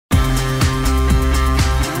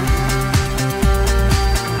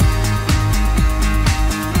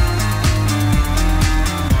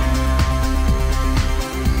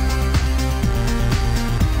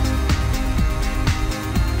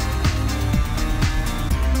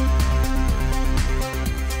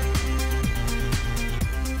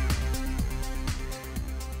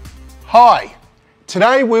Hi,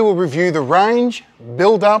 today we will review the range,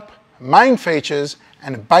 build-up, main features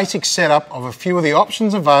and a basic setup of a few of the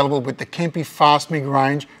options available with the Kemppi Fastmig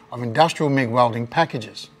range of industrial MIG welding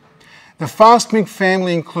packages. The Fastmig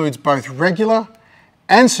family includes both regular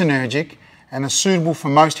and synergic and are suitable for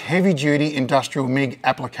most heavy-duty industrial MIG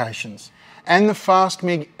applications. And the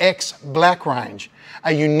Fastmig X Black range,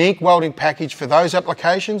 a unique welding package for those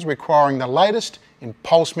applications requiring the latest in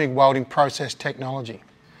pulse MIG welding process technology.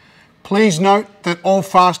 Please note that all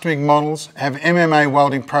Fastmig models have MMA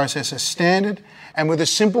welding process as standard, and with a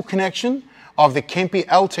simple connection of the Kemppi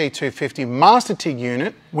LT250 Master TIG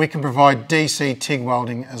unit, we can provide DC TIG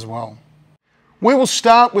welding as well. We will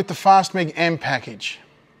start with the Fastmig M package.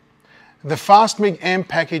 The Fastmig M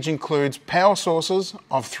package includes power sources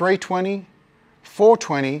of 320,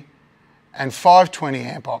 420 and 520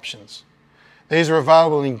 amp options. These are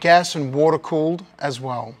available in gas and water cooled as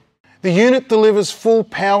well. The unit delivers full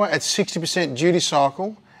power at 60% duty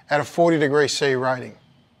cycle at a 40°C rating.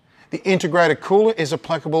 The integrated cooler is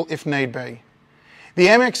applicable if need be. The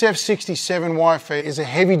MXF67 wire feed is a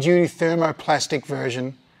heavy-duty thermoplastic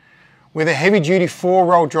version with a heavy-duty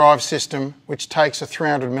 4-roll drive system which takes a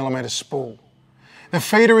 300mm spool. The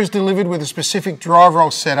feeder is delivered with a specific drive roll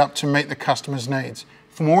setup to meet the customer's needs.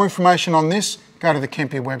 For more information on this, go to the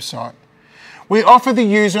Kemppi website. We offer the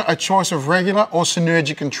user a choice of regular or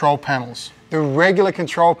synergic control panels. The regular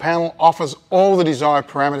control panel offers all the desired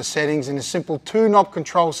parameter settings in a simple 2-knob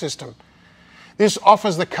control system. This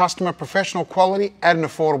offers the customer professional quality at an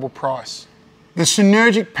affordable price. The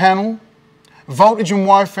synergic panel, voltage and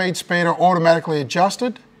wire feed speed are automatically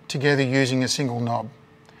adjusted together using a single knob,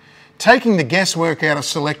 taking the guesswork out of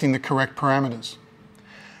selecting the correct parameters.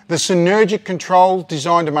 The synergic control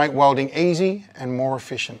designed to make welding easy and more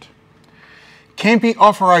efficient. Kemppi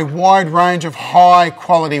offer a wide range of high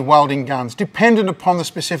quality welding guns dependent upon the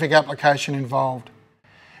specific application involved.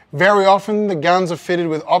 Very often the guns are fitted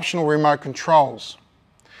with optional remote controls.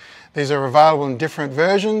 These are available in different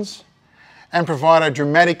versions and provide a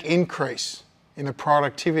dramatic increase in the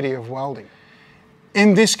productivity of welding.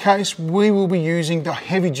 In this case, we will be using the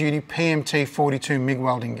heavy-duty PMT42 MIG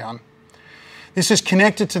welding gun. This is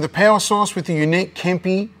connected to the power source with the unique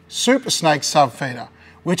Kemppi Super Snake subfeeder,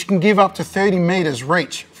 which can give up to 30 meters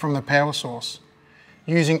reach from the power source,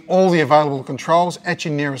 using all the available controls at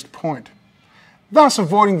your nearest point, thus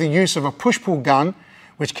avoiding the use of a push-pull gun,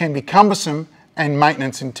 which can be cumbersome and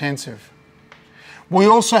maintenance intensive. We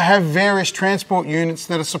also have various transport units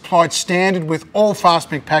that are supplied standard with all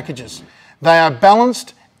Fastmig packages. They are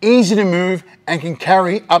balanced, easy to move and can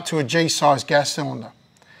carry up to a G-size gas cylinder,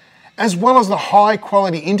 as well as the high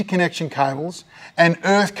quality interconnection cables and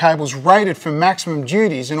earth cables rated for maximum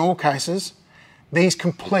duties in all cases. These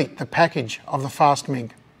complete the package of the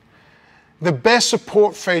Fastmig. The best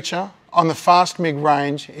support feature on the Fastmig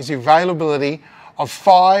range is the availability of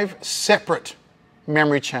 5 separate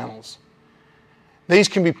memory channels. These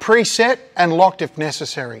can be preset and locked if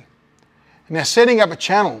necessary. Now, setting up a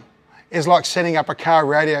channel is like setting up a car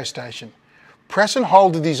radio station. Press and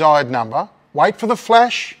hold the desired number, wait for the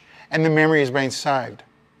flash, and the memory has been saved.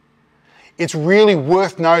 It's really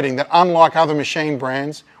worth noting that unlike other machine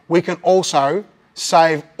brands, we can also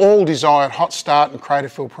save all desired hot start and crater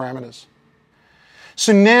fill parameters.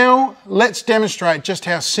 So now let's demonstrate just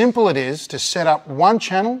how simple it is to set up one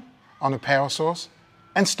channel on the power source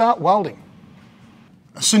and start welding.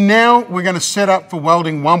 So now we're going to set up for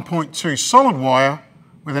welding 1.2 solid wire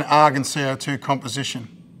with an argon CO2 composition.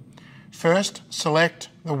 First, select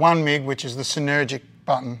the 1 MIG, which is the synergic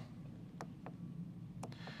button.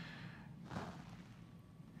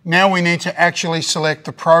 Now we need to actually select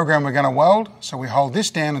the program we're going to weld, so we hold this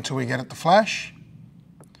down until we get it to flash.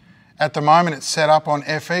 At the moment it's set up on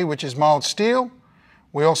FE, which is mild steel.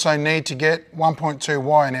 We also need to get 1.2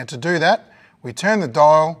 wire. Now to do that, we turn the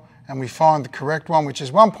dial and we find the correct one, which is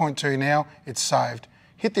 1.2 now. It's saved.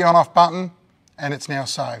 Hit the on-off button and it's now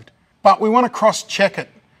saved. But we want to cross-check it,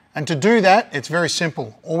 and to do that it's very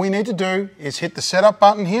simple. All we need to do is hit the setup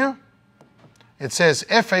button here. It says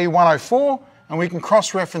FE 104, and we can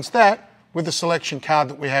cross-reference that with the selection card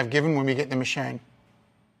that we have given when we get the machine.